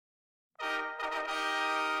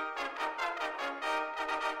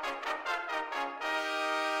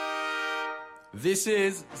This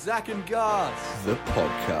is Zac and Gus, the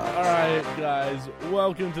podcast. Alright, guys,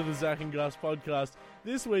 welcome to the Zac and Gus podcast.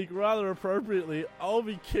 This week, rather appropriately, I'll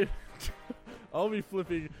be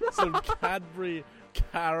flipping some Cadbury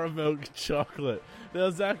caramel chocolate. Now,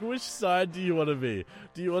 Zac, which side do you want to be?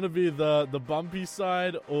 Do you want to be the bumpy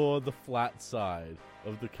side or the flat side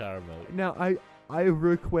of the caramel? Now, I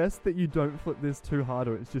request that you don't flip this too hard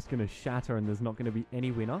or it's just going to shatter and there's not going to be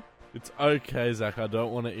any winner. It's okay, Zac, I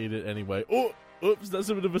don't want to eat it anyway. Oh, oops, that's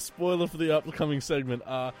a bit of a spoiler for the upcoming segment.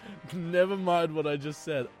 Never mind what I just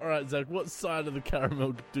said. Alright, Zac, what side of the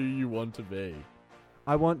caramel do you want to be?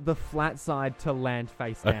 I want the flat side to land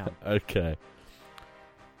face down. Okay.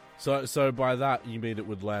 So by that, you mean it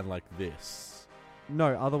would land like this?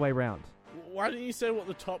 No, other way round. Why didn't you say what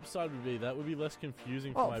the top side would be? That would be less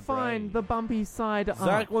confusing for my brain. Oh, fine, the bumpy side up.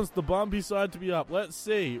 Zac wants the bumpy side to be up. Let's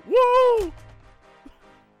see. Woo!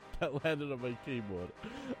 That landed on my keyboard.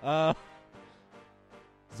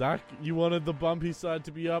 Zac, you wanted the bumpy side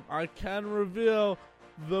to be up. I can reveal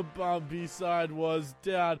the bumpy side was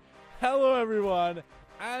down. Hello, everyone,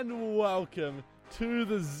 and welcome to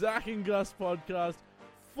the Zac and Gus podcast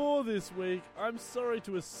for this week. I'm sorry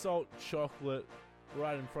to assault chocolate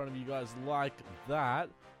right in front of you guys like that,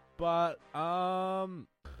 but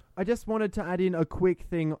I just wanted to add in a quick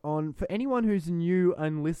thing on, for anyone who's new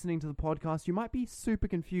and listening to the podcast, you might be super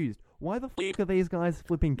confused. Why the fuck are these guys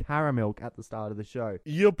flipping caramel at the start of the show?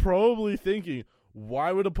 You're probably thinking,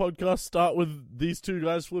 why would a podcast start with these two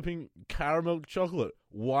guys flipping caramel chocolate?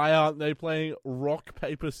 Why aren't they playing rock,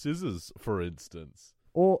 paper, scissors, for instance?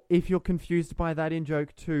 Or if you're confused by that in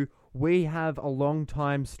joke too, we have a long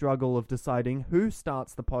time struggle of deciding who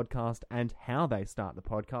starts the podcast and how they start the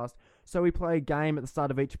podcast. So we play a game at the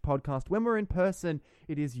start of each podcast. When we're in person,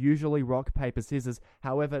 it is usually rock, paper, scissors.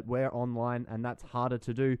 However, we're online and that's harder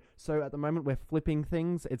to do. So at the moment, we're flipping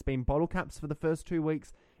things. It's been bottle caps for the first 2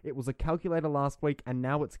 weeks. It was a calculator last week and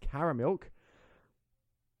now it's caramel.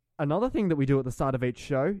 Another thing that we do at the start of each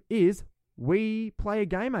show is we play a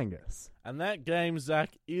game, Angus. And that game,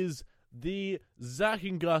 Zac, is the Zac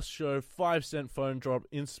and Gus Show 5-cent phone drop,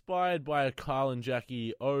 inspired by a Carl and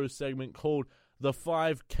Jackie O segment called the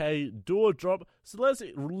 5K Door Drop. So let's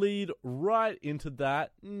lead right into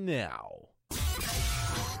that now.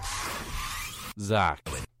 Zac,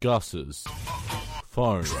 Gus's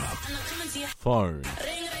phone.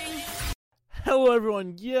 Hello,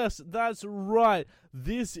 everyone. Yes, that's right.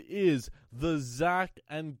 This is the Zac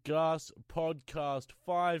and Gus podcast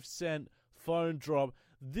 5-cent phone drop.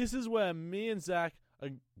 This is where me and Zac,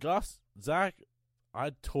 I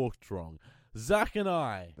talked wrong. Zac and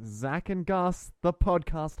I, Zac and Gus, the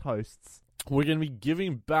podcast hosts, we're going to be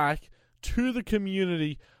giving back to the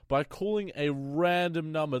community by calling a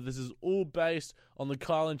random number. This is all based on the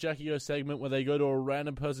Kyle and Jackie O segment where they go to a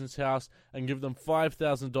random person's house and give them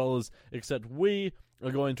 $5,000, except we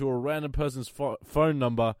are going to a random person's phone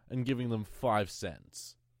number and giving them 5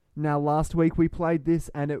 cents. Now, last week we played this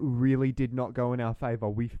and it really did not go in our favour.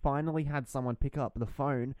 We finally had someone pick up the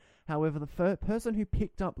phone. However, the person who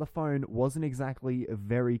picked up the phone wasn't exactly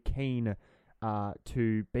very keen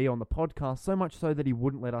to be on the podcast, so much so that he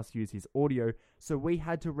wouldn't let us use his audio, so we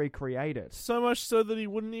had to recreate it. So much so that he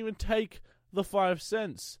wouldn't even take the 5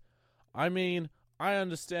 cents. I mean, I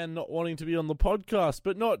understand not wanting to be on the podcast,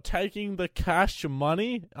 but not taking the cash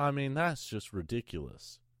money? I mean, that's just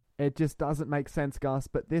ridiculous. It just doesn't make sense, Gus,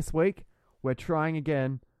 but this week, we're trying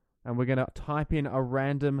again, and we're going to type in a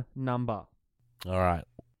random number. Alright.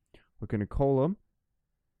 We're going to call them.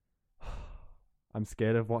 I'm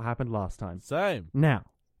scared of what happened last time. Same. Now.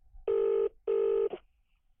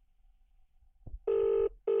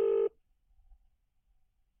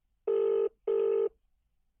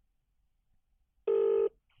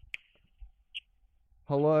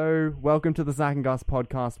 Hello, welcome to the Zac and Gus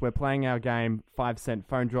podcast. We're playing our game, 5-cent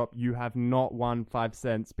phone drop. You have not won 5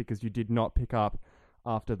 cents because you did not pick up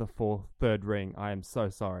after the third ring. I am so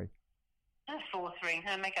sorry. Fourth ring,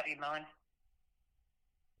 huh? Make up your mind.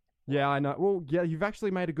 Yeah, I know. Well, yeah, you've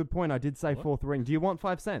actually made a good point. I did say What? fourth ring. Do you want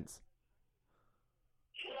 5 cents?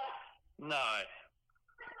 No.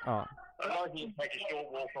 Oh. I'd like you to take a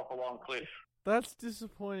short walk off a long cliff. That's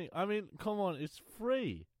disappointing. I mean, come on, it's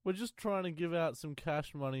free. We're just trying to give out some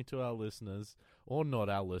cash money to our listeners. Or not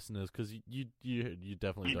our listeners, because you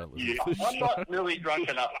definitely don't listen to the I'm show. not really drunk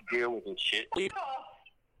enough to deal with this shit.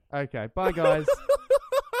 Okay, bye guys.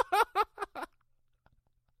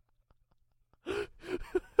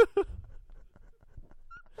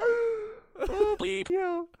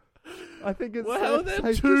 Yeah. I think it's Well, safe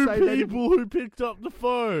there to two say that people who picked up the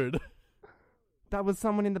phone. that was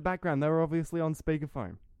someone in the background. They were obviously on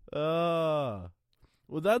speakerphone.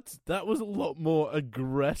 Well, that was a lot more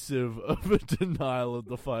aggressive of a denial of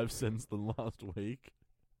the 5 cents than last week.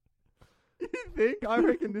 You think? I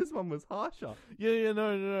reckon this one was harsher. Yeah,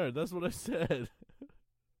 no. That's what I said.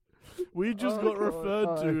 We just got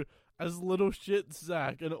referred to as little shits,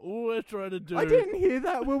 Zach, and all we're trying to do... I didn't hear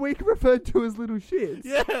that. Were we referred to as little shits?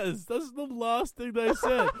 Yes, that's the last thing they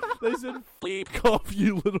said. They said, "Bleep off,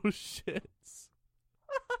 you little shits."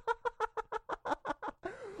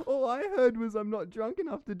 All I heard was I'm not drunk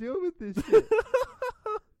enough to deal with this shit.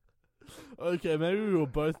 Okay,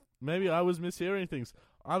 maybe I was mishearing things.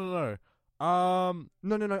 I don't know.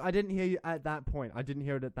 No. I didn't hear you at that point. I didn't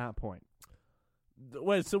hear it at that point.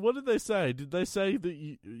 Wait, so what did they say? Did they say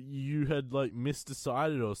that you had like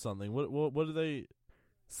misdecided or something? What did they?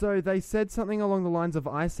 So they said something along the lines of,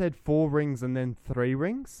 I said 4 rings and then 3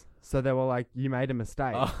 rings. So they were like, you made a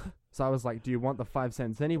mistake. So I was like, do you want the 5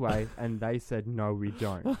 cents anyway? And they said, no, we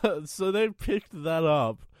don't. So they picked that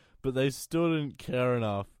up, but they still didn't care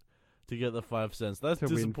enough to get the 5 cents. That's To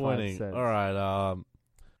win 5 disappointing. cents. All right.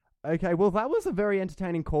 Okay, well, that was a very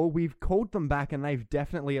entertaining call. We've called them back, and they've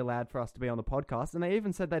definitely allowed for us to be on the podcast, and they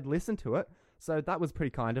even said they'd listen to it, so that was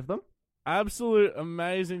pretty kind of them. Absolute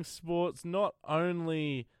amazing sports. Not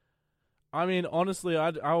only, I mean, honestly,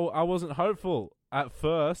 I wasn't hopeful at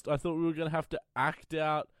first. I thought we were going to have to act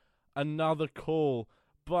out another call,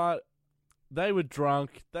 but they were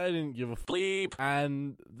drunk. They didn't give a bleep,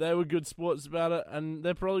 and they were good sports about it, and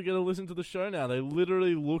they're probably going to listen to the show now. They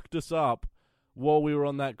literally looked us up while we were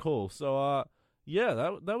on that call. So,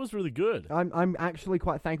 yeah, that was really good. I'm actually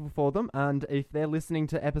quite thankful for them, and if they're listening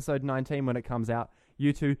to episode 19 when it comes out,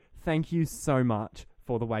 you two, thank you so much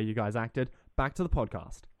for the way you guys acted. Back to the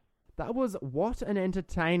podcast. That was what an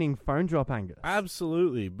entertaining phone drop, Angus.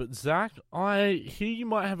 Absolutely. But, Zach, I hear you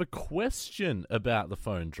might have a question about the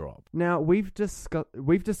phone drop. Now, we've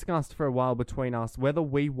discussed for a while between us whether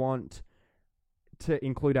we want to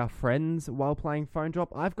include our friends while playing phone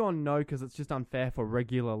drop. I've gone no because it's just unfair for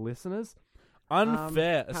regular listeners.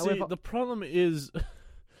 Unfair. However, See, the problem is,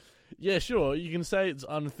 yeah, sure, you can say it's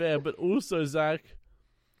unfair, but also, Zach,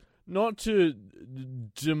 not to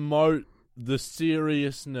demote the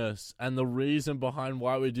seriousness and the reason behind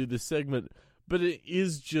why we do this segment, but it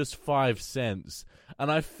is just 5 cents.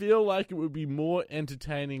 And I feel like it would be more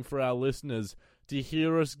entertaining for our listeners to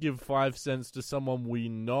hear us give 5 cents to someone we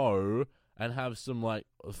know and have some, like,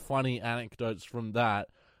 funny anecdotes from that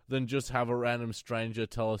than just have a random stranger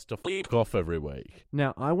tell us to f*** off every week.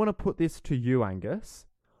 Now, I want to put this to you, Angus.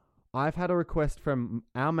 I've had a request from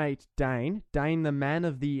our mate Dane. Dane, the man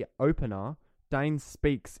of the opener. Dane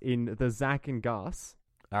speaks in the Zac and Gus.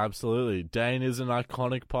 Absolutely. Dane is an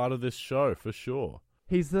iconic part of this show, for sure.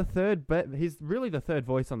 He's he's really the third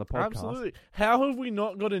voice on the podcast. Absolutely. How have we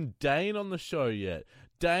not gotten Dane on the show yet?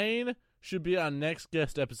 Dane should be our next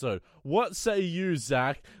guest episode. What say you,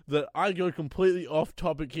 Zach, that I go completely off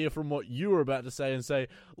topic here from what you were about to say and say,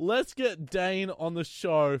 let's get Dane on the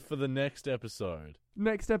show for the next episode?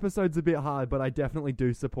 Next episode's a bit hard, but I definitely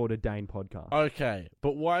do support a Dane podcast. Okay,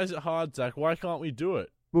 but why is it hard, Zach? Why can't we do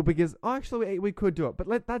it? Well, because actually we could do it,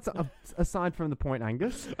 but that's aside from the point,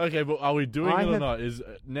 Angus. Okay, but are we doing it or not? Is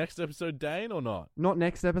next episode Dane or not? Not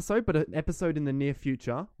next episode, but an episode in the near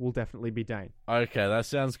future will definitely be Dane. Okay, that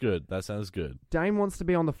sounds good. Dane wants to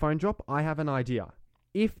be on the phone drop. I have an idea.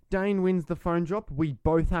 If Dane wins the phone drop, we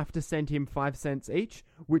both have to send him 5 cents each,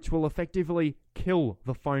 which will effectively kill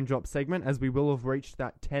the phone drop segment, as we will have reached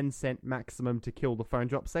that 10-cent maximum to kill the phone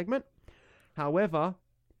drop segment. However,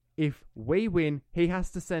 if we win, he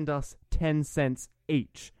has to send us 10 cents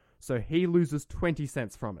each. So he loses 20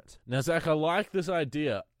 cents from it. Now, Zach, I like this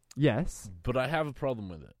idea. Yes. But I have a problem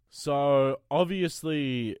with it. So,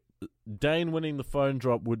 obviously, Dane winning the phone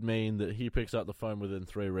drop would mean that he picks up the phone within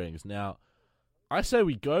 3 rings. Now, I say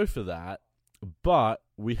we go for that, but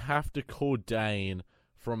we have to call Dane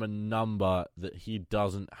from a number that he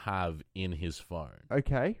doesn't have in his phone.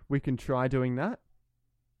 Okay, we can try doing that.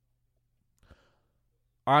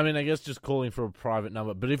 I mean, I guess just calling from a private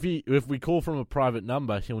number. But if we call from a private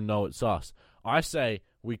number, he'll know it's us. I say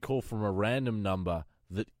we call from a random number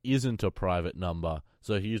that isn't a private number.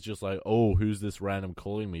 So he's just like, oh, who's this random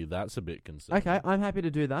calling me? That's a bit concerning. Okay, I'm happy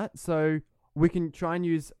to do that. So I can try and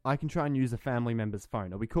use a family member's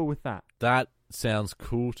phone. Are we cool with that? That sounds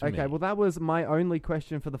cool to me. Okay, well, that was my only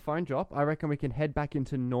question for the phone drop. I reckon we can head back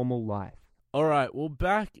into normal life. All right, well,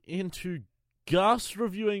 back into Gus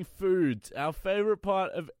reviewing foods, our favorite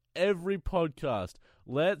part of every podcast.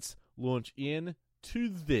 Let's launch in to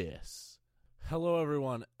this. Hello,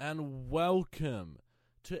 everyone, and welcome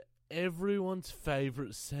to everyone's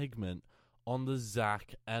favorite segment on the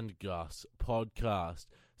Zac and Gus podcast.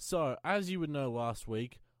 So, as you would know last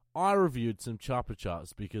week, I reviewed some Chupa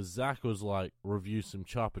Chups because Zach was like, review some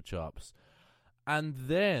Chupa Chups. And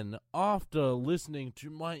then, after listening to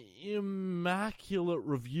my immaculate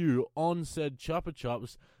review on said Chupa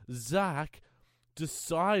Chups, Zach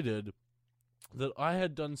decided that I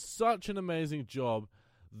had done such an amazing job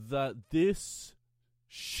that this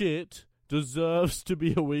shit deserves to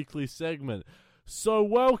be a weekly segment. So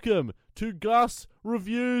welcome to Gus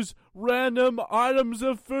Reviews Random Items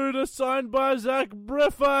of Food assigned by Zach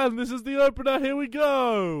Briffin. This is the opener. Here we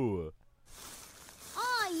go.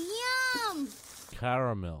 Oh, yum!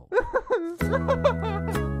 Caramel.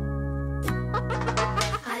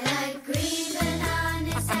 I like green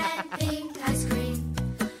bananas and pink ice cream.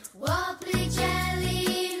 Wobbly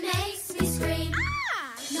jelly makes me scream.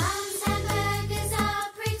 Mums hamburgers are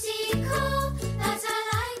pretty cool, but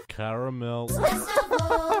I like Caramel. best of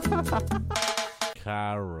all.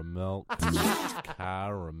 Caramel.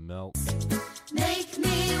 Caramel. Make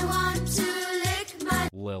me want to lick my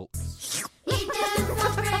Lilts. eat them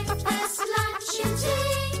for breakfast, lunch and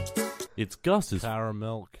tea. It's Gus's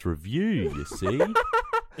caramel review, you see.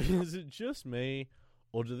 Is it just me,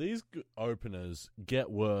 or do these openers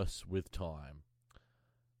get worse with time?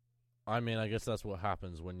 I mean, I guess that's what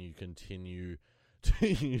happens when you continue to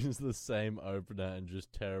use the same opener and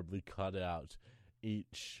just terribly cut out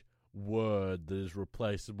each word that is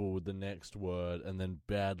replaceable with the next word and then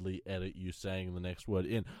badly edit you saying the next word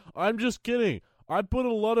in. I'm just kidding. I put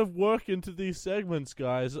a lot of work into these segments,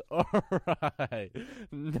 guys. Alright,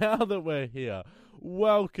 now that we're here,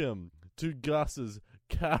 welcome to Gus's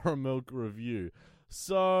Caramel Review.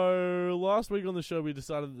 So, last week on the show we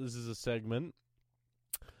decided that this is a segment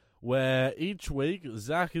where each week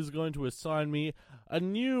Zach is going to assign me a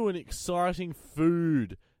new and exciting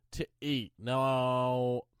food to eat.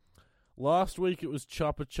 Now, last week it was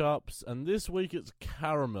Chupa Chups, and this week it's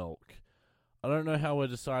caramel. I don't know how we're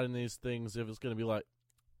deciding these things, if it's going to be like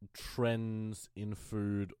trends in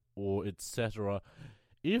food or etc.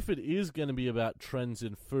 If it is going to be about trends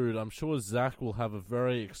in food, I'm sure Zach will have a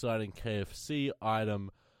very exciting KFC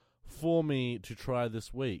item for me to try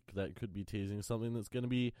this week. That could be teasing something that's going to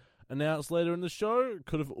be announced later in the show.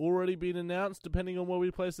 Could have already been announced depending on where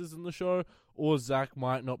we place this in the show. Or Zach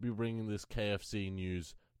might not be bringing this KFC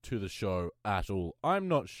news to the show at all. I'm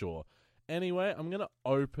not sure. Anyway, I'm going to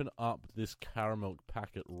open up this caramel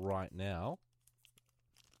packet right now.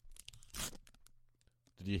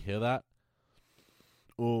 Did you hear that?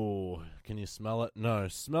 Oh, can you smell it? No,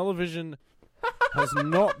 smell-o-vision has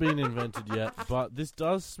not been invented yet, but this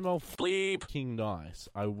does smell fucking nice.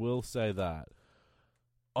 I will say that.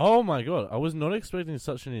 Oh my god, I was not expecting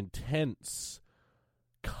such an intense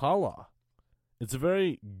color. It's a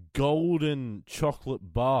very golden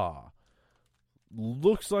chocolate bar.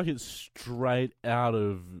 Looks like it's straight out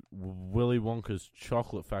of Willy Wonka's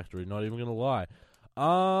chocolate factory, not even gonna lie.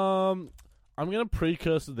 I'm gonna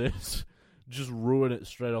precursor this, just ruin it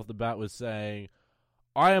straight off the bat with saying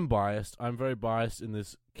I am biased. I'm very biased in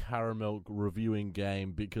this caramel reviewing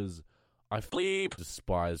game because I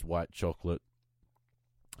despise white chocolate.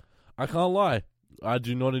 I can't lie. I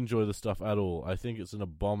do not enjoy the stuff at all. I think it's an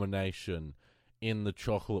abomination in the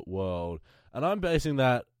chocolate world. And I'm basing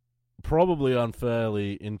that probably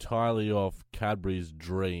unfairly entirely off Cadbury's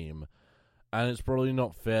Dream. And it's probably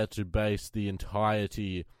not fair to base the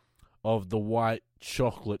entirety of the white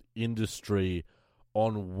chocolate industry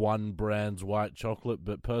on one brand's white chocolate.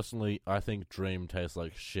 But personally, I think Dream tastes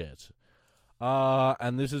like shit.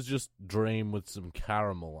 And this is just Dream with some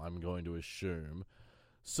caramel, I'm going to assume.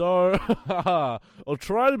 So, I'll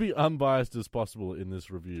try to be unbiased as possible in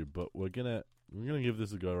this review, but we're gonna give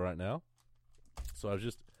this a go right now. So I've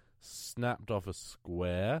just snapped off a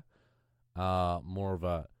square, more of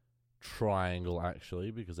a triangle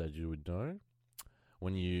actually, because as you would know,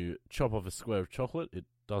 when you chop off a square of chocolate, it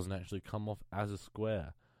doesn't actually come off as a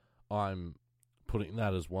square. I'm putting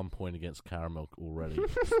that as 1 point against caramel already.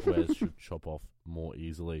 Squares should chop off more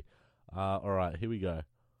easily. Alright, here we go.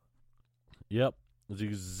 Yep. That's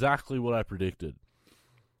exactly what I predicted.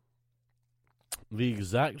 The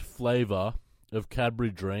exact flavor of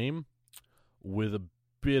Cadbury Dream with a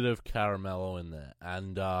bit of caramello in there.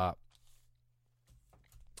 And I've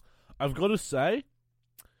got to say,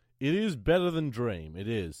 it is better than Dream. It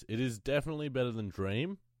is. It is definitely better than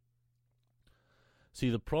Dream. See,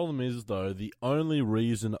 the problem is, though, the only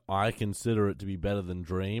reason I consider it to be better than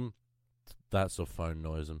Dream... That's a phone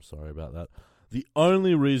noise, I'm sorry about that. The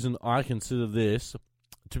only reason I consider this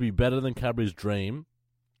to be better than Cadbury's Dream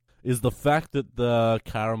is the fact that the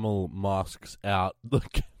caramel masks out the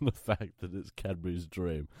fact that it's Cadbury's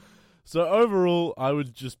Dream. So overall, I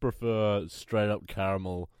would just prefer straight up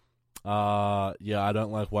caramel. Yeah, I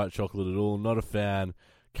don't like white chocolate at all. Not a fan.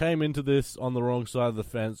 Came into this on the wrong side of the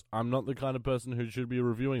fence. I'm not the kind of person who should be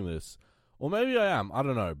reviewing this. Or maybe I am. I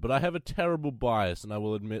don't know. But I have a terrible bias, and I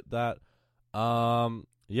will admit that.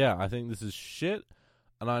 Yeah, I think this is shit.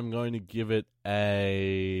 And I'm going to give it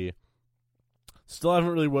a... Still haven't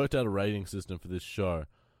really worked out a rating system for this show.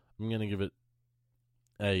 I'm going to give it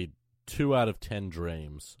a 2 out of 10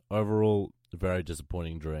 dreams. Overall, a very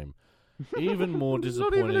disappointing dream. Even more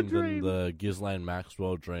disappointing than the Ghislaine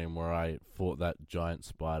Maxwell dream where I fought that giant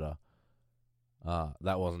spider.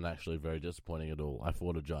 That wasn't actually very disappointing at all. I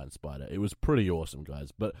fought a giant spider. It was pretty awesome,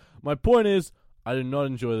 guys. But my point is, I did not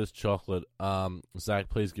enjoy this chocolate. Zach,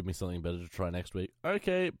 please give me something better to try next week.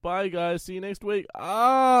 Okay, bye, guys. See you next week.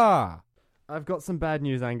 I've got some bad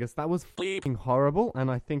news, Angus. That was f***ing horrible,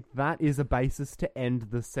 and I think that is a basis to end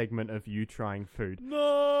the segment of you trying food.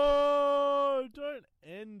 No! Don't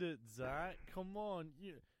end it, Zach. Come on.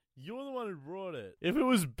 You're the one who brought it. If it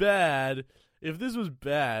was bad, if this was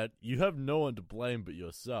bad, you have no one to blame but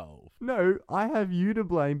yourself. No, I have you to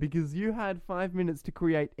blame because you had 5 minutes to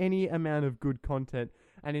create any amount of good content,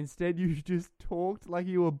 and instead you just talked like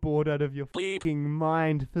you were bored out of your f***ing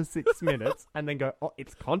mind for 6 minutes, and then go, oh,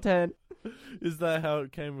 it's content. Is that how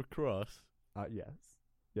it came across? Yes.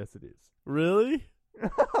 Yes, it is. Really?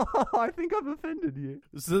 I think I've offended you.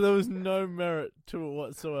 So there was no merit to it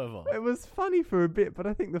whatsoever. It was funny for a bit, but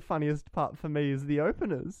I think the funniest part for me is the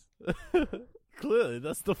openers. Clearly,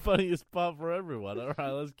 that's the funniest part for everyone. All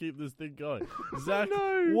right, let's keep this thing going. Zach,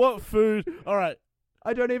 No. what food? All right.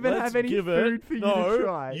 I don't even have any food for you to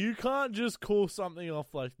try. You can't just call something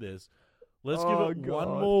off like this. Let's Oh, give it God.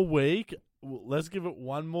 one more week. Let's give it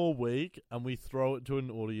one more week, and we throw it to an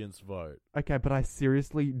audience vote. Okay, but I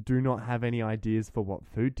seriously do not have any ideas for what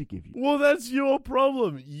food to give you. Well, that's your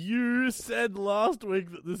problem. You said last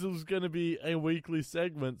week that this was going to be a weekly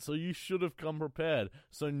segment, so you should have come prepared.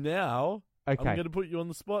 So now, Okay. I'm going to put you on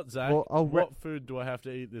the spot, Zach. Well, what food do I have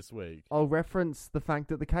to eat this week? I'll reference the fact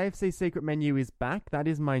that the KFC secret menu is back. That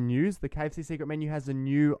is my news. The KFC secret menu has a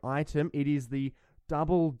new item. It is the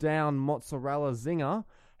Double Down Mozzarella Zinger.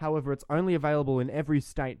 However, it's only available in every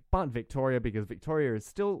state but Victoria because Victoria is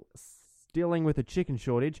still dealing with a chicken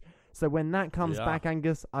shortage. So when that comes back,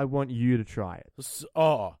 Angus, I want you to try it.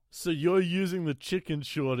 So you're using the chicken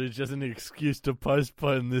shortage as an excuse to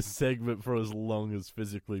postpone this segment for as long as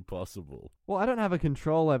physically possible. Well, I don't have a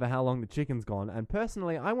control over how long the chicken's gone, and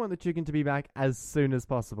personally, I want the chicken to be back as soon as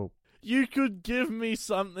possible. You could give me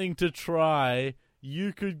something to try.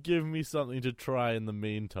 You could give me something to try in the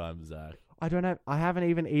meantime, Zach. I haven't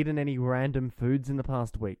even eaten any random foods in the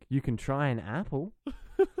past week. You can try an apple.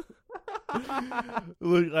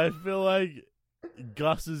 Look, I feel like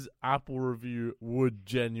Gus's Apple review would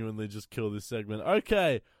genuinely just kill this segment.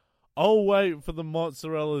 Okay, I'll wait for the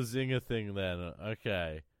mozzarella zinger thing then.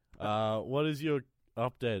 Okay. What is your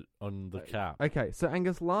update on the cap? Okay, so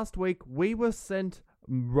Angus, last week we were sent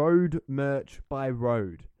road merch by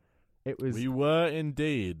road. We were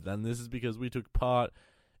indeed, and this is because we took part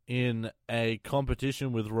in a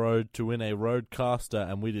competition with Rode to win a Rodecaster,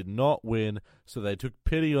 and we did not win, so they took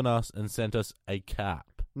pity on us and sent us a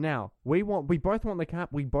cap. Now, we both want the cap.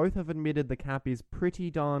 We both have admitted the cap is pretty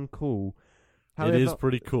darn cool. However, it is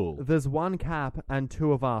pretty cool. There's one cap and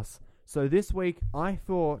two of us. So this week, I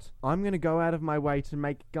thought I'm going to go out of my way to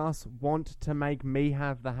make Gus want to make me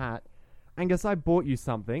have the hat. Angus, I bought you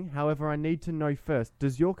something. However, I need to know first,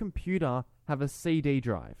 does your computer have a CD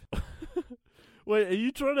drive? Wait, are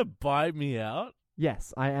you trying to buy me out?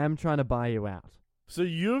 Yes, I am trying to buy you out. So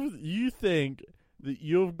you think that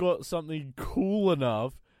you've got something cool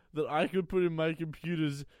enough that I could put in my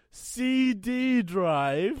computer's CD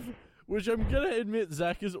drive, which I'm going to admit,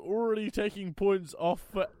 Zach, is already taking points off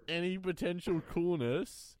for any potential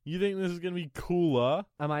coolness. You think this is going to be cooler?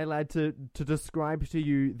 Am I allowed to describe to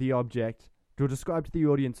you the object, to describe to the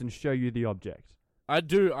audience and show you the object? I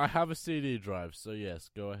do. I have a CD drive, so yes,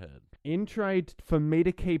 go ahead. In trade for me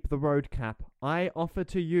to keep the road cap, I offer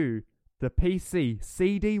to you the PC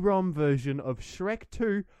CD-ROM version of Shrek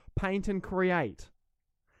 2 Paint and Create.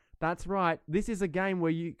 That's right, this is a game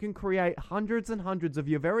where you can create hundreds and hundreds of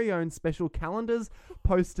your very own special calendars,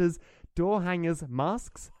 posters, door hangers,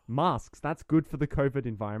 masks, that's good for the COVID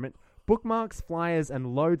environment, bookmarks, flyers,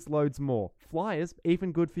 and loads more. Flyers,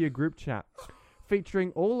 even good for your group chat.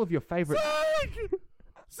 Featuring all of your favorite...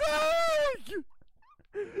 Zach!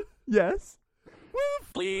 Yes?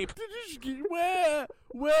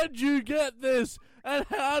 Where'd you get this? And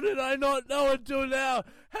how did I not know until now?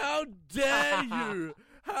 How dare you?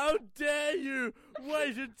 How dare you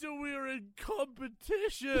wait until we're in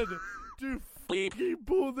competition to fucking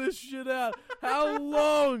pull this shit out? How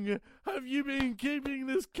long have you been keeping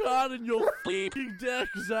this card in your fucking deck,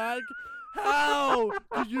 Zach? How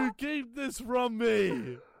did you keep this from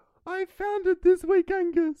me? I found it this week,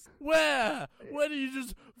 Angus. Where? Where do you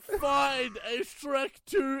just find a Shrek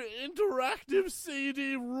 2 interactive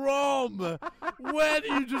CD-ROM? Where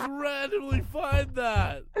do you just randomly find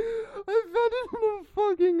that? I found it in a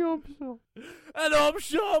fucking op shop. An op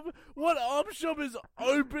shop? What op shop is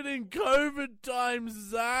open in COVID times,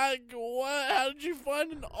 Zach? How did you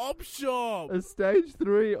find an op shop? A stage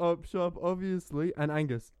 3 op shop, obviously. And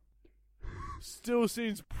Angus, Still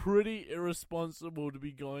seems pretty irresponsible to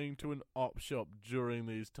be going to an op shop during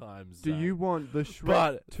these times, do Zach. you want the Shrek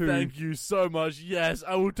But 2? thank you so much. Yes,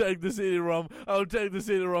 I will take the CD-ROM. I will take the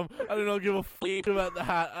CD-ROM. I do not give a fuck about the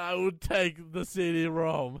hat. I will take the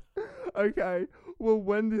CD-ROM. Okay, well,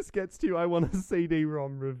 when this gets to you, I want a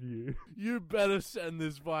CD-ROM review. You better send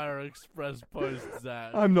this via express post,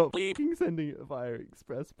 Zach. I'm not fucking sending it via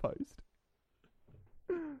express post.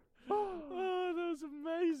 Oh, that was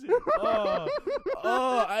amazing.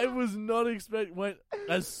 Oh, I was not expecting.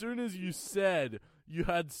 As soon as you said you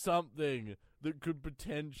had something that could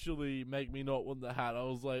potentially make me not want the hat, I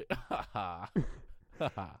was like, ha ha.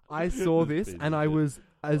 I saw this, and I was,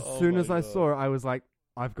 as Oh soon my as I God. saw it, I was like,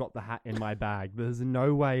 I've got the hat in my bag. There's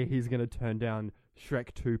no way he's going to turn down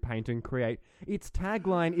Shrek 2 Paint and Create. Its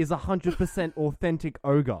tagline is 100% authentic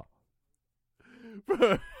ogre.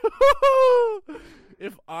 Bro.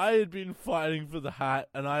 If I had been fighting for the hat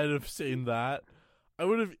and I had have seen that, I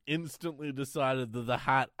would have instantly decided that the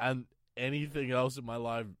hat and anything else in my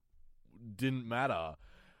life didn't matter.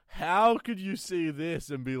 How could you see this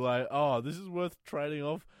and be like, oh, this is worth trading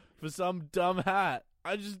off for some dumb hat?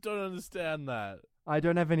 I just don't understand that. I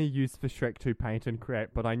don't have any use for Shrek 2 Paint and Create,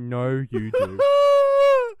 but I know you do. But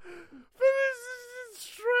this is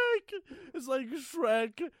Shrek. It's like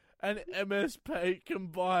Shrek and MS Paint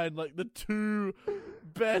combined, like the two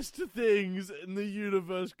best things in the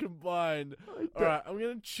universe combined. Alright, I'm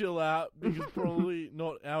gonna chill out because probably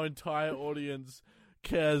not our entire audience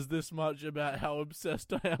cares this much about how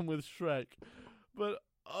obsessed I am with Shrek. But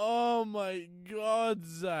oh my god,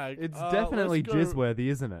 Zach. It's definitely let's go. jizz-worthy,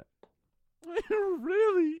 isn't it? It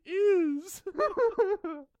really is.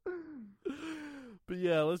 But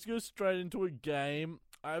yeah, let's go straight into a game.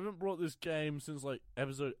 I haven't brought this game since like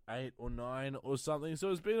episode 8 or 9 or something,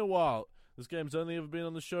 so it's been a while. This game's only ever been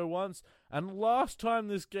on the show once, and last time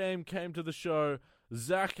this game came to the show,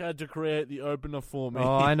 Zach had to create the opener for me.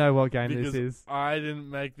 Oh, I know what game this because is. I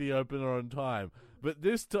didn't make the opener on time. But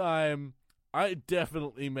this time, I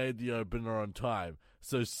definitely made the opener on time.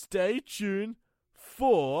 So stay tuned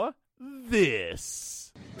for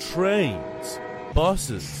this. Trains,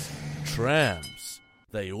 buses, trams,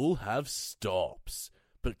 they all have stops.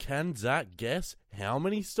 But can Zach guess how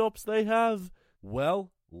many stops they have?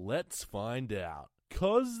 Well, let's find out.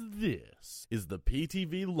 'Cause this is the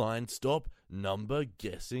PTV line stop number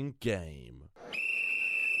guessing game.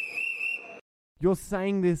 You're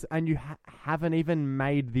saying this and you haven't even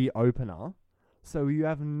made the opener, so you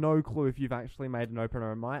have no clue if you've actually made an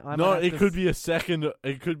opener. No, it could be a second.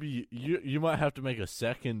 It could be you might have to make a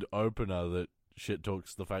second opener that shit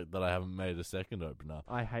talks the fact that I haven't made a second opener.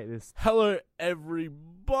 I hate this. Hello,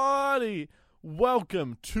 everybody.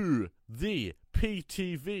 Welcome to the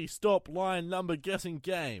PTV stop line number guessing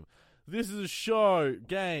game. This is a show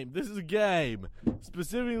game. This is a game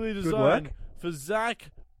specifically designed for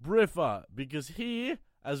Zach Briffa because he,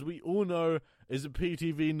 as we all know, is a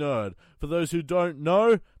PTV nerd. For those who don't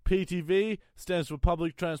know, PTV stands for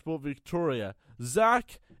Public Transport Victoria.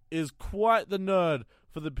 Zach is quite the nerd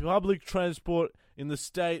for the public transport in the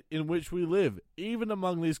state in which we live, even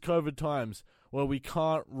among these COVID times where we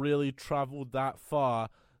can't really travel that far.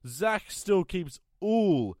 Zach still keeps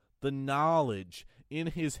all the knowledge in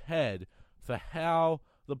his head for how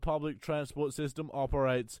the public transport system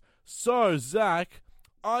operates. So, Zach,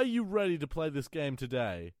 are you ready to play this game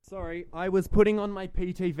today? Sorry, I was putting on my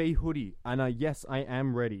PTV hoodie, and yes, I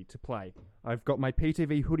am ready to play. I've got my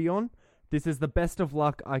PTV hoodie on. This is the best of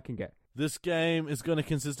luck I can get. This game is going to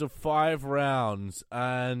consist of 5 rounds,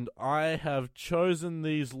 and I have chosen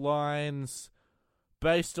these lines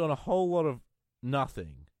based on a whole lot of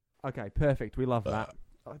nothing. Okay, perfect. We love that.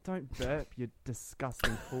 Oh, don't burp, you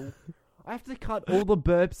disgusting fool. I have to cut all the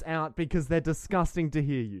burps out because they're disgusting to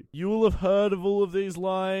hear you. You will have heard of all of these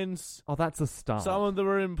lines. Oh, that's a start. Some of them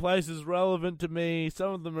are in places relevant to me.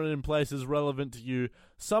 Some of them are in places relevant to you.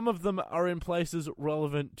 Some of them are in places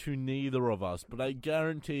relevant to neither of us. But I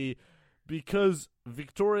guarantee because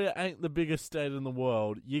Victoria ain't the biggest state in the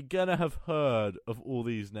world, you're gonna have heard of all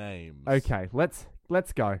these names. Okay, let's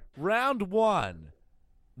go. Round 1.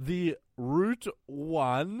 The Route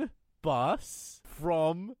 1 bus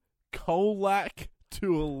from Colac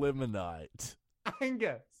to Eliminate.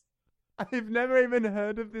 Angus, I've never even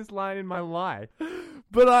heard of this line in my life.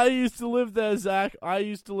 But I used to live there, Zach. I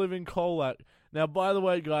used to live in Colac. Now, by the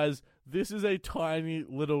way, guys, this is a tiny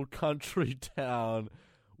little country town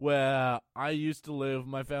where I used to live.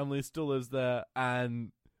 My family still lives there,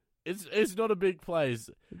 and it's not a big place.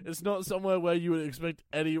 It's not somewhere where you would expect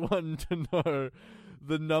anyone to know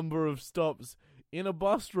the number of stops in a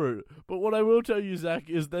bus route. But what I will tell you, Zach,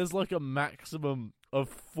 is there's like a maximum of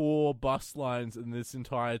 4 bus lines in this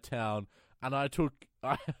entire town, and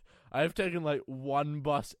I've taken like 1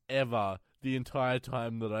 bus ever the entire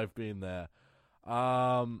time that I've been there.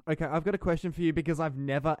 Okay, I've got a question for you because I've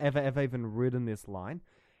never, ever even ridden this line.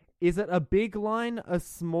 Is it a big line, a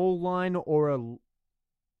small line, or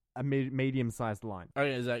a medium-sized line?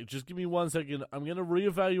 Okay, Zach, just give me 1 second. I'm going to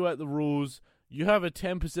reevaluate the rules. You have a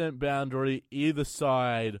 10% boundary either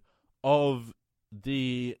side of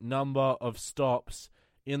the number of stops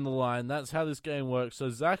in the line. That's how this game works. So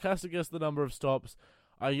Zach has to guess the number of stops.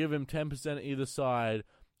 I give him 10% either side.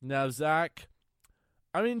 Now, Zach,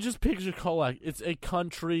 I mean, just picture Colac. It's a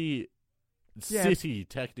country city,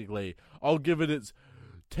 technically. I'll give it its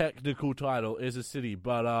technical title is a city,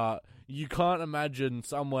 but you can't imagine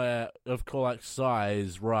somewhere of Colac's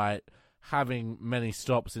size, right, having many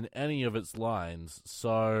stops in any of its lines.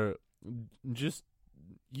 So just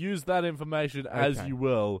use that information as you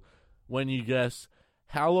will when you guess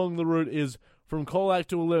how long the route is from Colac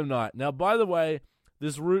to Eliminate. Now, by the way,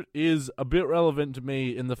 this route is a bit relevant to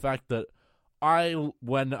me in the fact that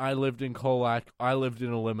when I lived in Colac, I lived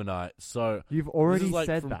in Eliminate. So you've already this is like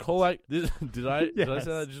said from that. Colac. Did I Yes.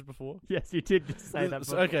 say that just before? Yes, you did just say that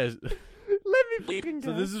before. Okay. Let me fucking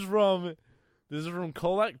So go. this is from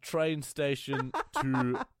Colac train station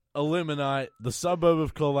to Eliminate, the suburb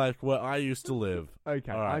of Colac where I used to live.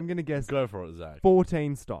 Okay, All right. I'm going to guess Go for it, Zach.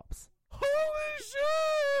 14 stops. Holy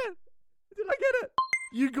shit! Did I get it?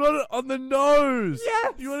 You got it on the nose!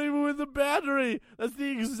 Yes! You weren't even with the boundary! That's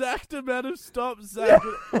the exact amount of stops, Zach.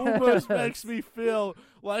 It almost makes me feel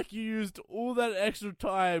like you used all that extra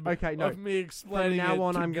time of me explaining From now it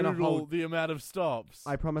on, to I'm gonna Google hold- the amount of stops.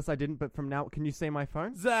 I promise I didn't, but from now, can you see my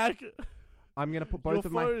phone? Zach, I'm going to put your both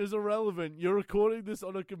of my... phone is irrelevant. You're recording this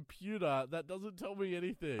on a computer. That doesn't tell me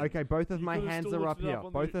anything. Okay, both of You my could've hands still are looked up it here. up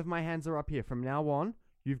on Both the- of my hands are up here. From now on,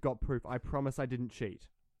 you've got proof. I promise I didn't cheat.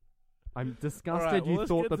 I'm disgusted All right, well, you let's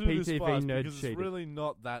thought get the through this PTV fast nerd because cheated. It's really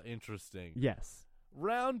not that interesting. Yes.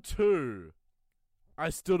 Round 2. I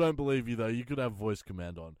still don't believe you, though. You could have voice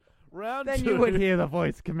command on. Round Then 2. you would hear the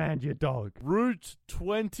voice command your dog. Route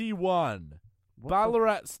 21. What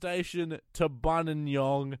Ballarat Station to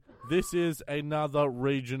Buninyong. This is another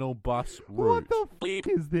regional bus route. What the f***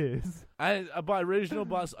 is this? And by regional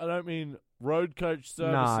bus, I don't mean road coach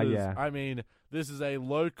services. Nah, yeah. I mean, this is a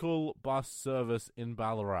local bus service in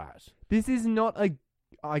Ballarat. This is not a...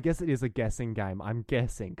 I guess it is a guessing game. I'm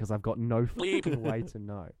guessing because I've got no fucking way to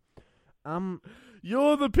know.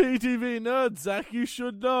 You're the PTV nerd, Zach. You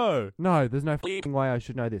should know. No, there's no fucking way I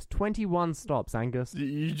should know this. 21 stops, Angus.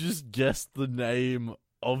 You just guessed the name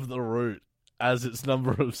of the route as its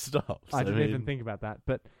number of stops. I didn't even think about that.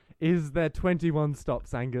 But is there 21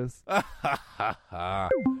 stops, Angus?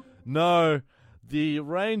 No. The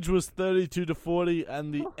range was 32 to 40,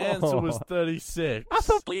 and the answer was 36. I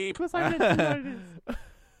thought was I meant to know this.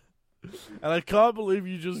 And I can't believe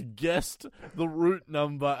you just guessed the route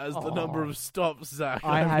number as the number of stops, Zach.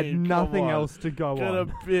 I had mean, come nothing on. else to go Get on.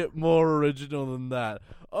 a bit more original than that.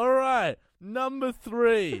 All right, number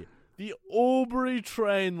 3, the Albury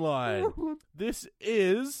train line. This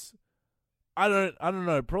is, I don't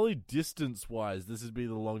know, probably distance-wise, this would be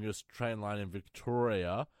the longest train line in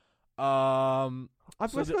Victoria. I've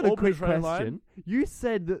so just the got a Albury quick train question. You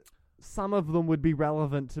said that some of them would be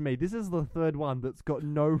relevant to me. This is the third one that's got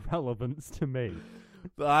no relevance to me.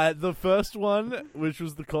 The first one, which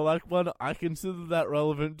was the Colac one, I consider that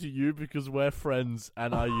relevant to you because we're friends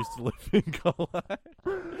and I used to live in Colac.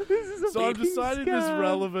 This is a So I'm fucking deciding this scam.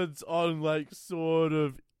 relevance on like sort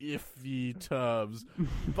of iffy terms.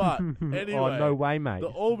 But anyway, Oh, no way, mate. the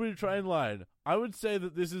Albury train line. I would say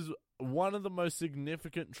that this is one of the most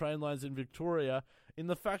significant train lines in Victoria in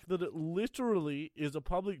the fact that it literally is a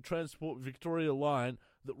public transport Victoria line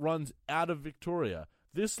that runs out of Victoria.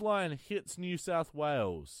 This line hits New South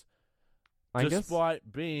Wales Angus?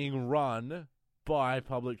 despite being run by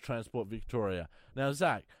Public Transport Victoria. Now,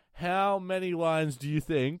 Zach, how many lines do you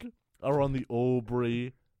think are on the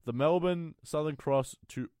Albury the Melbourne Southern Cross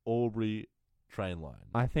to Albury train line?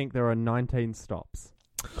 I think there are 19 stops.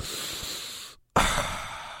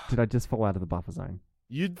 Did I just fall out of the buffer zone?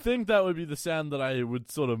 You'd think that would be the sound that I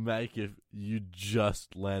would sort of make if you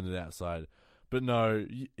just landed outside. But no,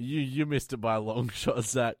 you missed it by a long shot,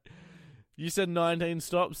 Zach. You said 19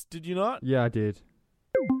 stops, did you not? Yeah, I did.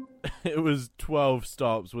 It was 12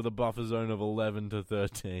 stops with a buffer zone of 11 to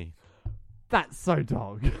 13. That's so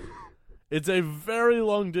dog. It's a very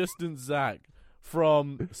long distance, Zach,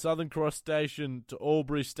 from Southern Cross Station to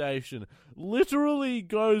Albury Station. Literally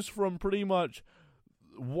goes from pretty much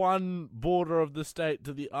one border of the state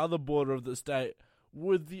to the other border of the state,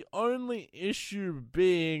 with the only issue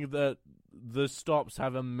being that the stops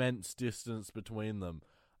have immense distance between them.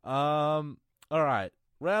 Alright,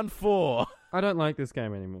 round 4. I don't like this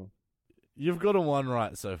game anymore. You've got a 1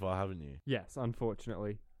 right so far, haven't you? Yes,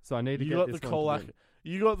 unfortunately. So I need to You get got this the one to Colac. win.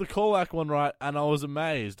 You got the Colac one right, and I was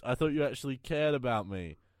amazed. I thought you actually cared about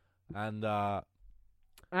me, and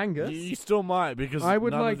Angus, you still might, because I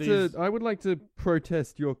would none like of these... to. I would like to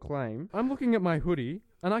protest your claim. I'm looking at my hoodie,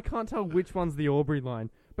 and I can't tell which one's the Albury line,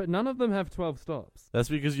 but none of them have 12 stops. That's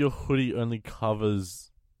because your hoodie only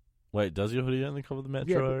covers... Wait, does your hoodie only cover the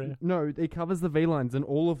metro area? No, it covers the V lines, and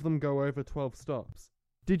all of them go over 12 stops.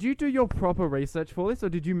 Did you do your proper research for this, or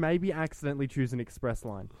did you maybe accidentally choose an express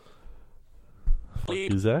line? Fuck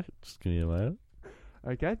you, Zach. Just give me a moment.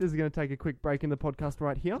 Okay, this is going to take a quick break in the podcast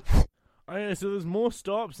right here. Okay, so there's more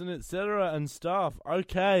stops and etc. and stuff.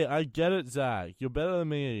 Okay, I get it, Zach. You're better than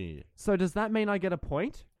me. So does that mean I get a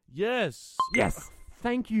point? Yes. Yes!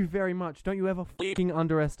 Thank you very much. Don't you ever fucking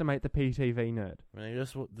underestimate the PTV nerd. I mean, I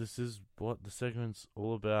guess this is what the segment's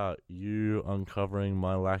all about. You uncovering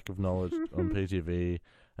my lack of knowledge on PTV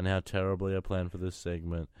and how terribly I plan for this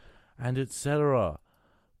segment and etc.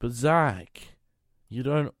 But Zach, you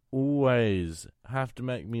don't always have to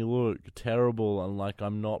make me look terrible and like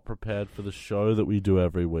I'm not prepared for the show that we do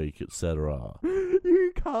every week, etc.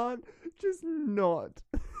 You can't just not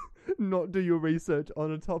do your research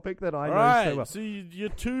on a topic that I know so well. So you're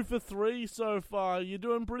 2 for 3 so far. You're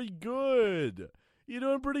doing pretty good. You're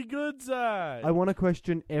doing pretty good, Zach. I want to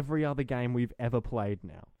question every other game we've ever played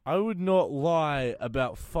now. I would not lie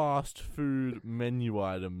about fast food menu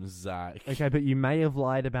items, Zach. Okay, but you may have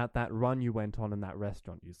lied about that run you went on in that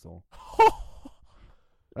restaurant you saw.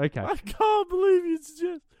 Okay. I can't believe you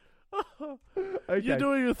suggest... Okay. You're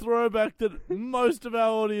doing a throwback that most of our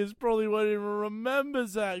audience probably won't even remember,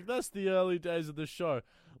 Zach. That's the early days of the show.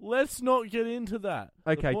 Let's not get into that.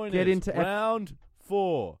 Okay, The point get is, into round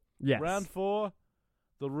 4. Yes. Round 4,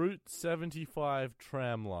 the Route 75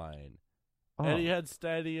 tram line. Oh. Etihad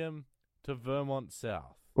Stadium to Vermont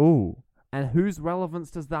South. Ooh. And whose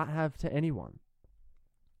relevance does that have to anyone?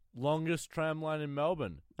 Longest tram line in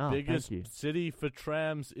Melbourne. Oh, Biggest thank you. city for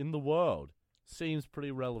trams in the world. Seems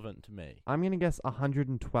pretty relevant to me. I'm going to guess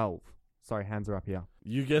 112. Sorry, hands are up here.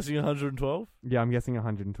 You guessing 112? Yeah, I'm guessing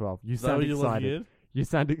 112. You Is that sound what you're looking excited. at? You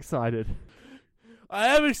sound excited. I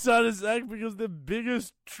am excited, Zach, because the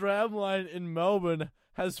biggest tram line in Melbourne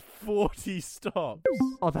has 40 stops.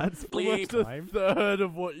 Oh, that's Almost a third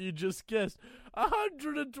of what you just guessed.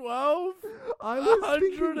 112? I was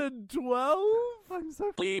thinking... 112? I'm so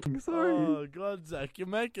f***ing sorry. Oh, God, Zach, you're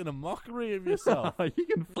making a mockery of yourself. You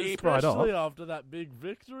can flip right off. Especially after that big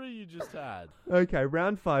victory you just had. Okay,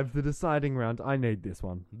 round 5, the deciding round. I need this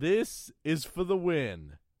one. This is for the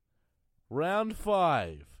win. Round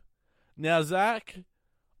 5. Now, Zach,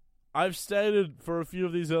 I've stated for a few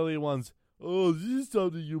of these earlier ones, oh, this is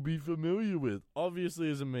something you'll be familiar with.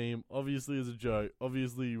 Obviously as a meme, obviously as a joke,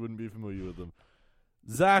 obviously you wouldn't be familiar with them.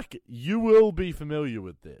 Zach, you will be familiar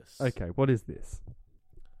with this. Okay, what is this?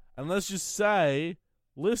 And let's just say,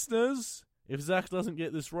 listeners, if Zach doesn't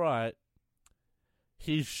get this right,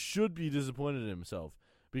 he should be disappointed in himself.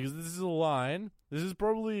 Because this is a line, this is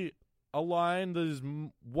probably a line that is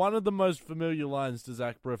one of the most familiar lines to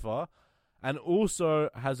Zach Briffer, and also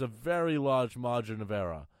has a very large margin of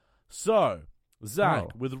error. So, Zach,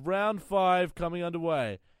 with round 5 coming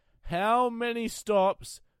underway, how many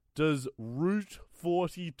stops does Route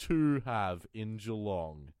 42 have in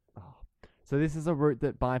Geelong? Oh. So this is a route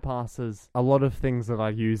that bypasses a lot of things that I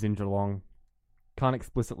use in Geelong. Can't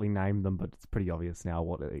explicitly name them, but it's pretty obvious now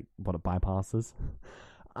what it bypasses.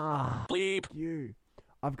 Bleep you.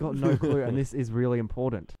 I've got no clue, and this is really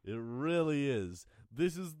important. It really is.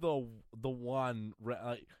 This is the one.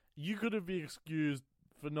 You could have been excused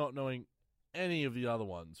for not knowing any of the other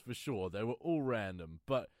ones, for sure. They were all random.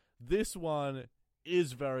 But this one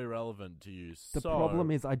is very relevant to you. The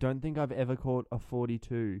problem is I don't think I've ever caught a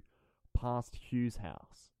 42 past Hugh's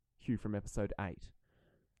house. Hugh from episode 8.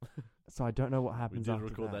 So I don't know what We happens did after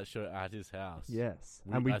record that show at his house. Yes.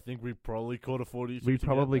 And I think we probably caught a 42. We to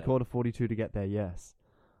probably get there. caught a 42 to get there, yes.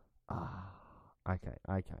 Okay.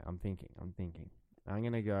 I'm thinking. I'm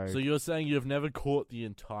going to go... So you're saying you've never caught the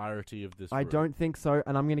entirety of this I route? don't think so,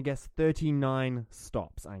 and I'm going to guess 39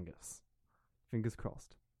 stops, Angus. Fingers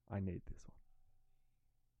crossed. I need this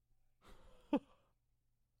one.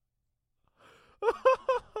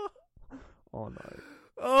 Oh, no.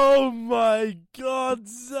 Oh my God,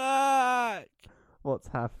 Zach! What's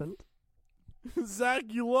happened? Zach,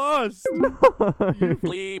 you lost! No.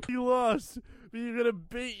 You lost! But you're gonna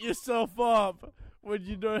beat yourself up when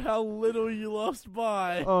you know how little you lost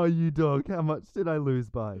by. Oh, you dog. How much did I lose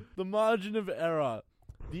by? The margin of error.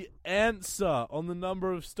 The answer on the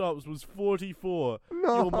number of stops was 44.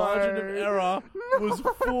 No. Your margin of error was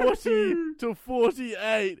 40 to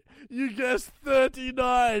 48. You guessed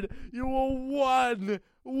 39. You were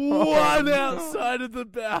one outside of the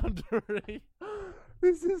boundary.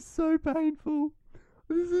 This is so painful.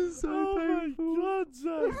 This is so painful. Oh my God,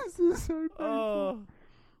 Zach. This is so painful.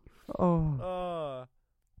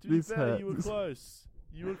 To be This fair, you were hurts. close.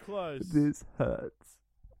 You were close. This hurts.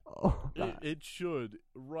 Oh, It should.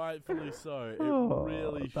 Rightfully so. It oh,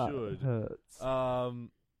 really that should. hurts.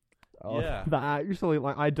 Yeah. That actually,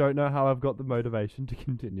 I don't know how I've got the motivation to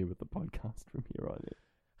continue with the podcast from here on in.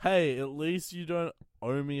 Hey, at least you don't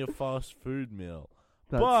owe me a fast food meal.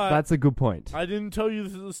 But That's a good point. I didn't tell you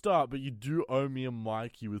this at the start, but you do owe me a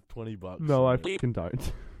Mikey with $20. No, I in it. fucking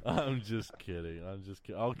don't. I'm just kidding.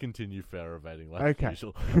 I'll continue fair evading like Okay.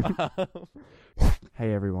 usual.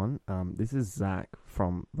 Hey everyone, this is Zach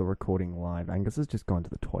from the Recording Live. Angus has just gone to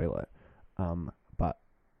the toilet, but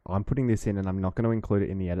I'm putting this in and I'm not going to include it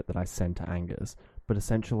in the edit that I sent to Angus. But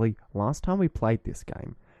essentially, last time we played this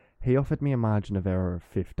game, he offered me a margin of error of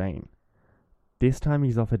 15. This time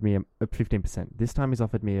he's offered me 15%. This time he's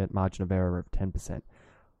offered me a margin of error of 10%.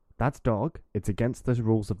 That's dog. It's against the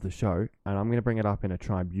rules of the show, and I'm going to bring it up in a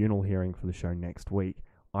tribunal hearing for the show next week.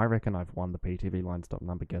 I reckon I've won the PTV line stop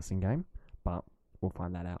number guessing game, but we'll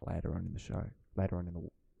find that out later on in the show, later on in the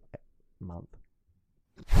month.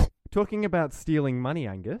 Talking about stealing money,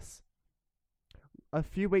 Angus. A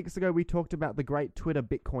few weeks ago, we talked about the great Twitter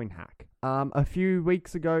Bitcoin hack. A few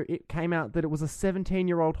weeks ago, it came out that it was a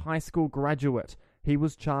 17-year-old high school graduate. He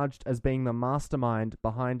was charged as being the mastermind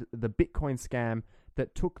behind the Bitcoin scam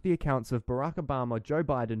that took the accounts of Barack Obama, Joe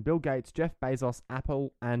Biden, Bill Gates, Jeff Bezos,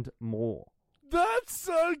 Apple, and more. That's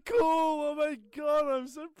so cool! Oh my God, I'm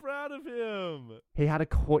so proud of him! He had a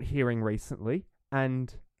court hearing recently,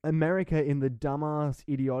 and America, in the dumbass,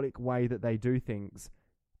 idiotic way that they do things,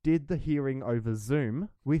 did the hearing over Zoom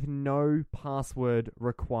with no password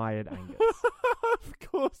required, Angus. Of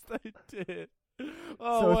course they did.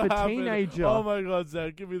 Oh, So if what a happened? teenager- Oh my God,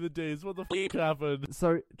 Zach, give me the D's. What the f*** happened?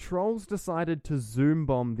 So, trolls decided to Zoom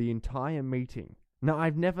bomb the entire meeting. Now,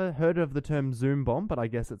 I've never heard of the term Zoom bomb, but I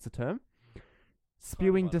guess it's a term.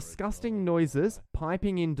 Spewing Kind of disgusting unoriginal. noises,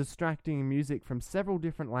 piping in distracting music from several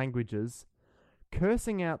different languages,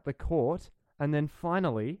 cursing out the court, and then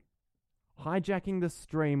finally, hijacking the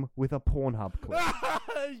stream with a Pornhub clip.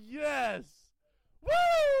 Yes!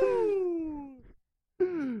 Woo!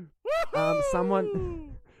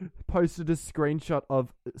 Someone posted a screenshot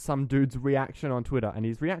of some dude's reaction on Twitter, and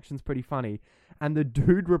his reaction's pretty funny. And the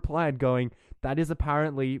dude replied going, "That is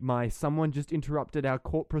apparently my someone just interrupted our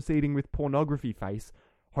court proceeding with pornography face.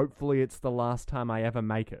 Hopefully it's the last time I ever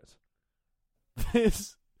make it."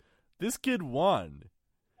 This kid won.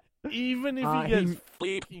 Even if he gets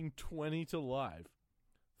fucking 20 to life,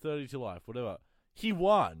 30 to life, whatever, he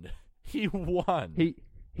won. He won.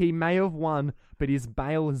 He may have won, but his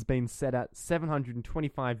bail has been set at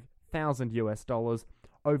 $725,000 US,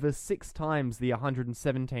 over 6 times the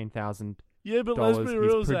 $117,000 Yeah, but let's be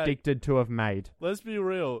real, he's Zach. predicted to have made. Let's be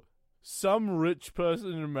real. Some rich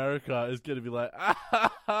person in America is going to be like,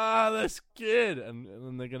 this kid, and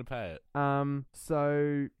then they're going to pay it.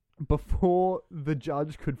 So before the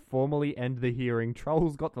judge could formally end the hearing,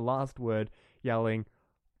 trolls got the last word, yelling,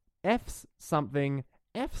 F something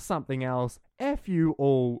else, F you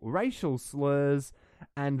all, racial slurs,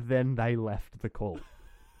 and then they left the call.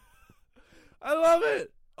 I love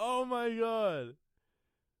it! Oh my God.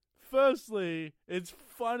 Firstly, it's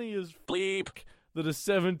funny as that a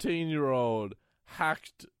 17-year-old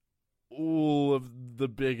hacked all of the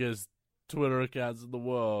biggest Twitter accounts in the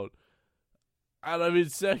world. And I mean,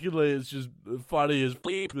 secondly, it's just funny as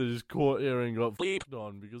that his court hearing got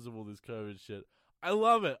on because of all this COVID shit. I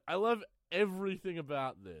love it. I love everything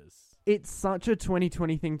about this. It's such a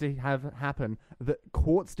 2020 thing to have happen that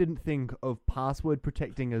courts didn't think of password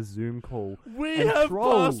protecting a Zoom call. We and have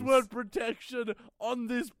trolls. password protection on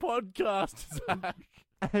this podcast, Zach.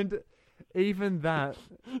 And even that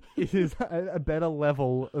is a better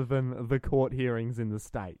level than the court hearings in the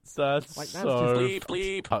States. That's Like, that's so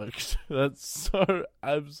just fucked. That's so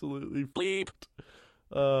absolutely bleeped.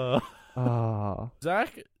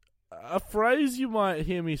 Zach, a phrase you might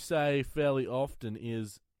hear me say fairly often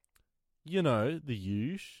is, the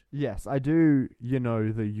YEWZH. Yes, I do, the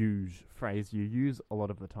YEWZH phrase you use a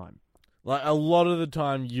lot of the time. Like, a lot of the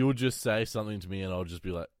time, you'll just say something to me and I'll just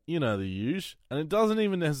be like, the YEWZH. And it doesn't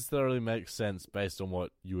even necessarily make sense based on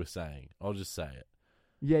what you were saying. I'll just say it.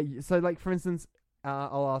 Yeah, so like, for instance,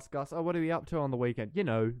 I'll ask Gus, what are we up to on the weekend? The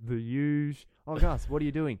YEWZH. Oh, Gus, what are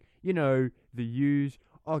you doing? The YEWZH.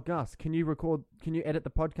 Oh, Gus, can you edit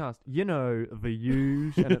the podcast? The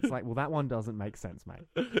YEWZH. And it's like, well, that one doesn't make sense, mate.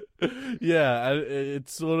 Yeah, and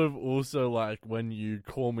it's sort of also like when you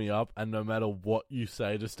call me up and no matter what you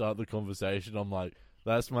say to start the conversation, I'm like,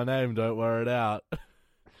 that's my name, don't wear it out.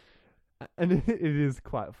 And it is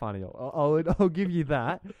quite funny. I'll give you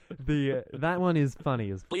that. That one is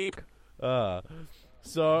funny as bleep.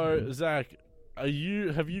 So, Zach, have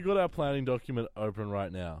you got our planning document open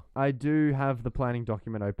right now? I do have the planning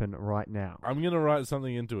document open right now. I'm going to write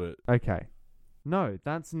something into it. Okay. No,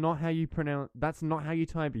 that's not how you type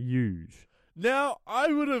YEWZH. Now, I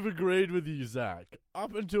would have agreed with you, Zach,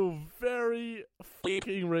 up until very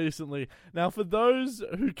fucking recently. Now, for those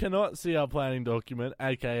who cannot see our planning document,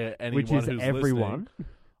 aka anyone Which is who's everyone,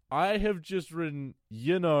 listening, I have just written,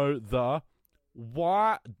 the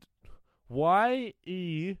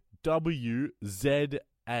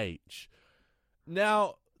YEWZH.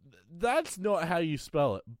 Now, that's not how you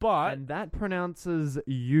spell it, but... And that pronounces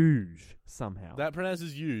YEWZH somehow. That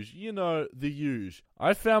pronounces YEWZH. The YEWZH.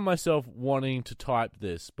 I found myself wanting to type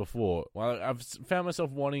this before. Well, I've found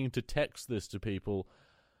myself wanting to text this to people,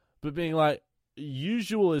 but being like,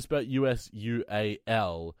 usual is spelled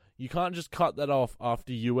USUAL. You can't just cut that off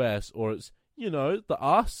after US, or it's, the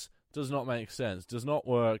us does not make sense, does not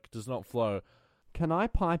work, does not flow. Can I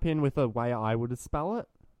pipe in with a way I would spell it?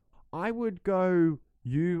 I would go...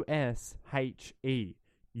 USHE.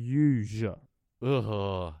 YEWZH.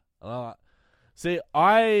 Ugh. See,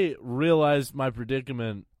 I realized my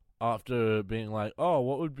predicament after being like,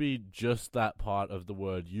 what would be just that part of the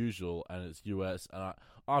word usual, and it's US, and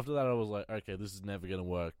after that I was like, okay, this is never going to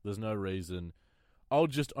work. There's no reason. I'll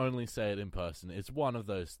just only say it in person. It's one of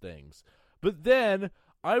those things. But then,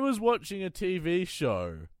 I was watching a TV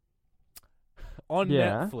show on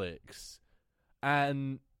Netflix,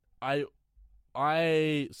 and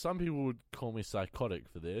some people would call me psychotic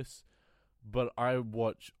for this, but I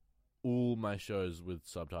watch all my shows with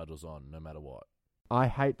subtitles on, no matter what. I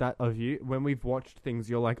hate that of you. When we've watched things,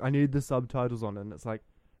 you're like, I need the subtitles on, and it's like,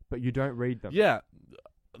 but you don't read them. Yeah,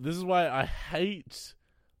 this is why I hate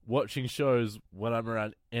watching shows when I'm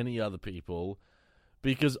around any other people,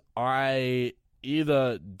 because I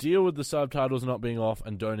either deal with the subtitles not being off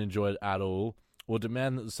and don't enjoy it at all, or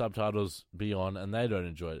demand that the subtitles be on and they don't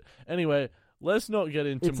enjoy it. Anyway, let's not get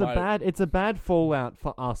into It's a bad fallout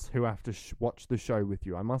for us who have to watch the show with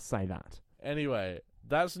you. I must say that. Anyway,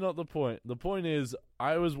 that's not the point. The point is,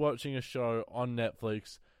 I was watching a show on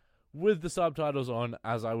Netflix with the subtitles on,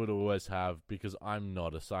 as I would always have, because I'm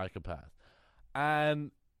not a psychopath.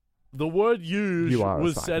 And the word YEWZH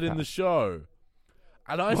was said in the show.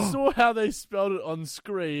 And I saw how they spelled it on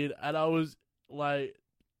screen, and I was like,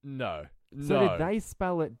 no. So did they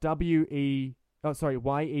spell it YEWZH? That's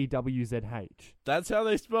how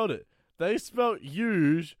they spelled it. They spelled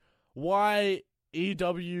YEWZH,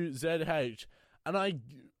 YEWZH. And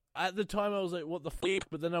at the time I was like, what the fuck?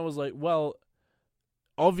 But then I was like, well,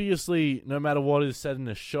 obviously, no matter what is said in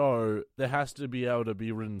a show, there has to be able to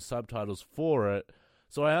be written subtitles for it.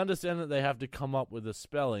 So I understand that they have to come up with a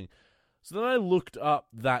spelling. So then I looked up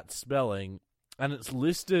that spelling, and it's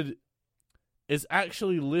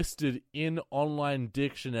actually listed in online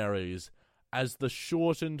dictionaries as the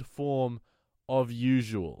shortened form of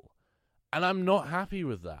usual. And I'm not happy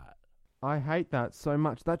with that. I hate that so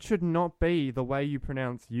much. That should not be the way you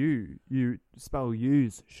pronounce you. You spell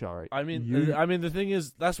use, sorry. I mean, the thing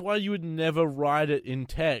is, that's why you would never write it in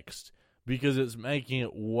text, because it's making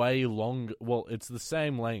it way longer. Well, it's the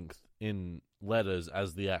same length in letters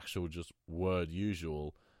as the actual just word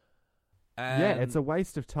usual. And yeah, it's a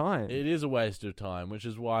waste of time. It is a waste of time, which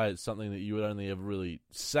is why it's something that you would only ever really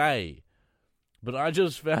say. But I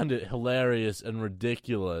just found it hilarious and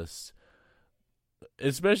ridiculous,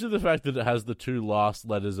 especially the fact that it has the two last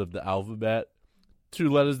letters of the alphabet 2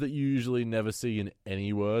 letters that you usually never see in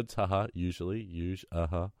any words. Haha, usually.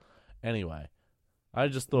 Anyway, I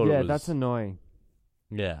just thought it was... Yeah, that's annoying.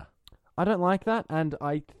 Yeah. I don't like that, and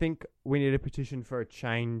I think we need a petition for a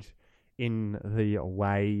change in the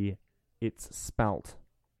way it's spelt.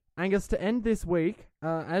 Angus, to end this week,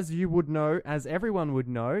 as you would know, as everyone would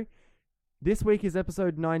know, this week is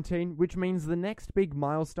episode 19, which means the next big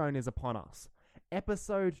milestone is upon us.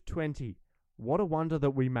 Episode 20. What a wonder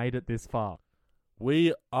that we made it this far.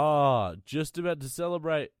 We are just about to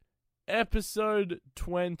celebrate episode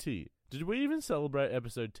 20. Did we even celebrate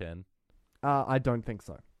episode 10? I don't think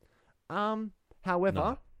so. However,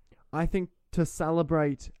 No. I think to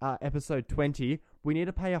celebrate episode 20, we need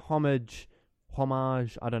to pay a homage,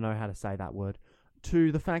 I don't know how to say that word,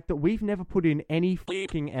 to the fact that we've never put in any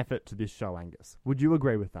fucking effort to this show, Angus. Would you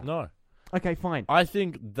agree with that? No. Okay, fine. I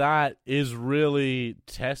think that is really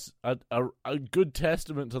a good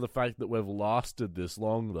testament to the fact that we've lasted this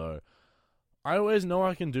long, though. I always know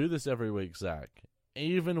I can do this every week, Zach.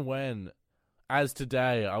 Even when, as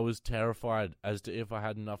today, I was terrified as to if I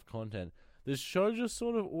had enough content. This show just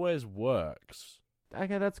sort of always works.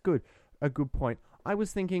 Okay, that's good. A good point. I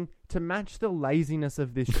was thinking, to match the laziness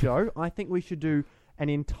of this show, I think we should do an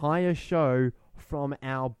entire show from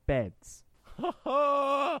our beds.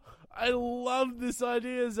 I love this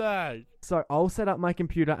idea, Zach. So I'll set up my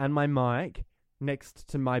computer and my mic next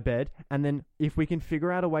to my bed, and then if we can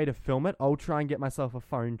figure out a way to film it, I'll try and get myself a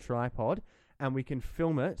phone tripod, and we can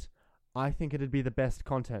film it. I think it'd be the best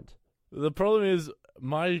content. The problem is,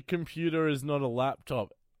 my computer is not a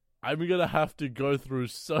laptop. I'm going to have to go through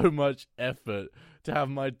so much effort to have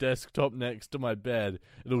my desktop next to my bed.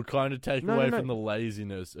 It'll kind of take away from the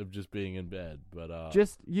laziness of just being in bed. But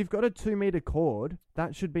you've got a 2-meter cord.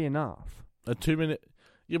 That should be enough. A 2-minute...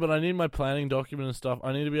 Yeah, but I need my planning document and stuff.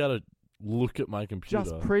 I need to be able to look at my computer.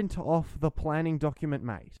 Just print off the planning document,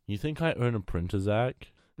 mate. You think I own a printer,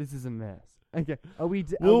 Zach? This is a mess. Okay,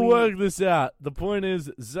 We'll work this out. The point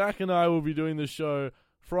is, Zach and I will be doing the show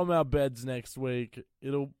from our beds next week.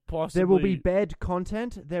 It'll possibly... There will be bed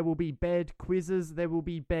content, there will be bed quizzes, there will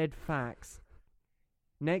be bed facts.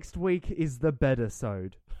 Next week is the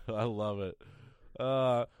bed-isode. I love it.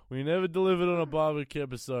 We never delivered on a barbecue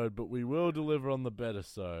episode, but we will deliver on the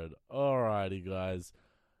bed-isode. Alrighty, guys.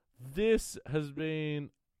 This has been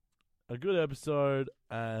a good episode,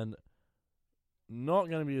 and not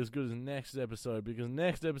going to be as good as next episode, because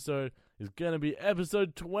next episode is going to be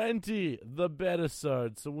episode 20, the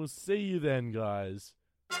bed-isode. So we'll see you then, guys.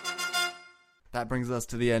 That brings us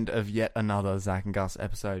to the end of yet another Zac and Gus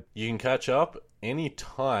episode. You can catch up any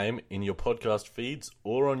time in your podcast feeds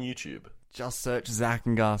or on YouTube. Just search Zac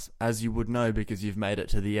and Gus, as you would know because you've made it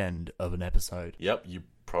to the end of an episode. Yep, you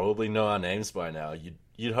probably know our names by now.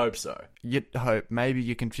 You'd hope so. You'd hope. Maybe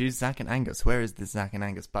you confuse Zac and Angus. Where is this Zac and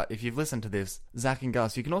Angus? But if you've listened to this, Zac and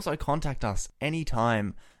Gus, you can also contact us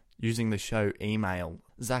anytime using the show email,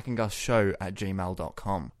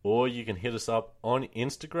 zacandgusshow@gmail.com. Or you can hit us up on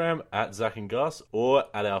Instagram at Zac and Gus or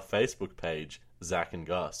at our Facebook page, Zac and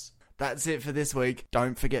Gus. That's it for this week.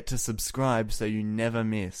 Don't forget to subscribe so you never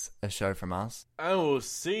miss a show from us. And we'll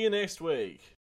see you next week.